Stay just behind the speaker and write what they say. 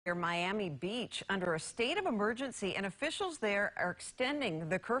Near Miami Beach under a state of emergency, and officials there are extending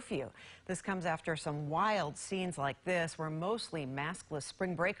the curfew. This comes after some wild scenes like this where mostly maskless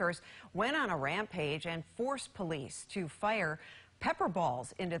spring breakers went on a rampage and forced police to fire pepper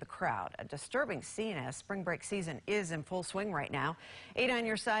balls into the crowd. A disturbing scene as spring break season is in full swing right now. 8 on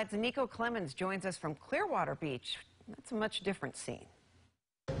your side's Nico Clemens joins us from Clearwater Beach. That's a much different scene.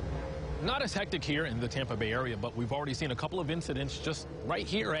 Not as hectic here in the Tampa Bay area, but we've already seen a couple of incidents just right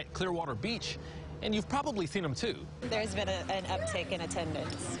here at Clearwater Beach, and you've probably seen them too. There's been an uptick in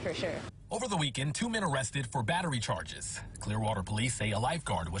attendance, for sure. Over the weekend, 2 men arrested for battery charges. Clearwater police say a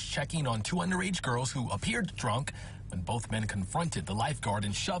lifeguard was checking on 2 underage girls who appeared drunk when both men confronted the lifeguard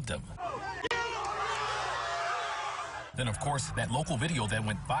and shoved him. Then, of course, that local video that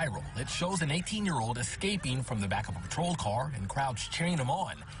went viral. It shows an 18-year-old escaping from the back of a patrol car and crowds cheering him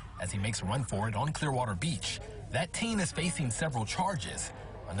on as he makes a run for it on Clearwater Beach. That teen is facing several charges.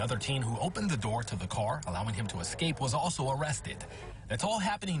 Another teen who opened the door to the car, allowing him to escape, was also arrested. That's all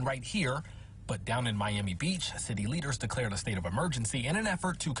happening right here, but down in Miami Beach, city leaders declared a state of emergency in an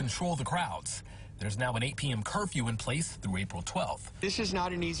effort to control the crowds. There's now an 8 p.m. curfew in place through April 12th. This is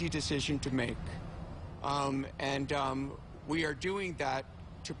not an easy decision to make, we are doing that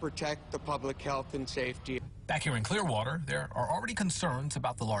to protect the public health and safety. Back here in Clearwater, there are already concerns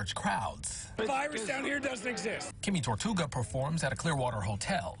about the large crowds. The virus down here doesn't exist. Kimmy Tortuga performs at a Clearwater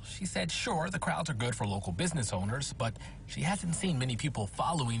hotel. She said, sure, the crowds are good for local business owners, but she hasn't seen many people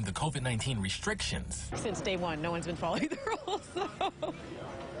following the COVID-19 restrictions. Since day one, no one's been following the rules, so you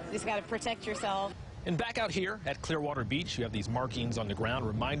just got to protect yourself. And back out here at Clearwater Beach, you have these markings on the ground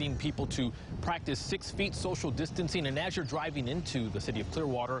reminding people to practice 6 feet social distancing. And as you're driving into the city of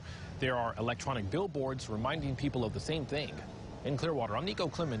Clearwater, there are electronic billboards reminding people of the same thing. In Clearwater, I'm Nico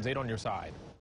Clemens, 8 on your side.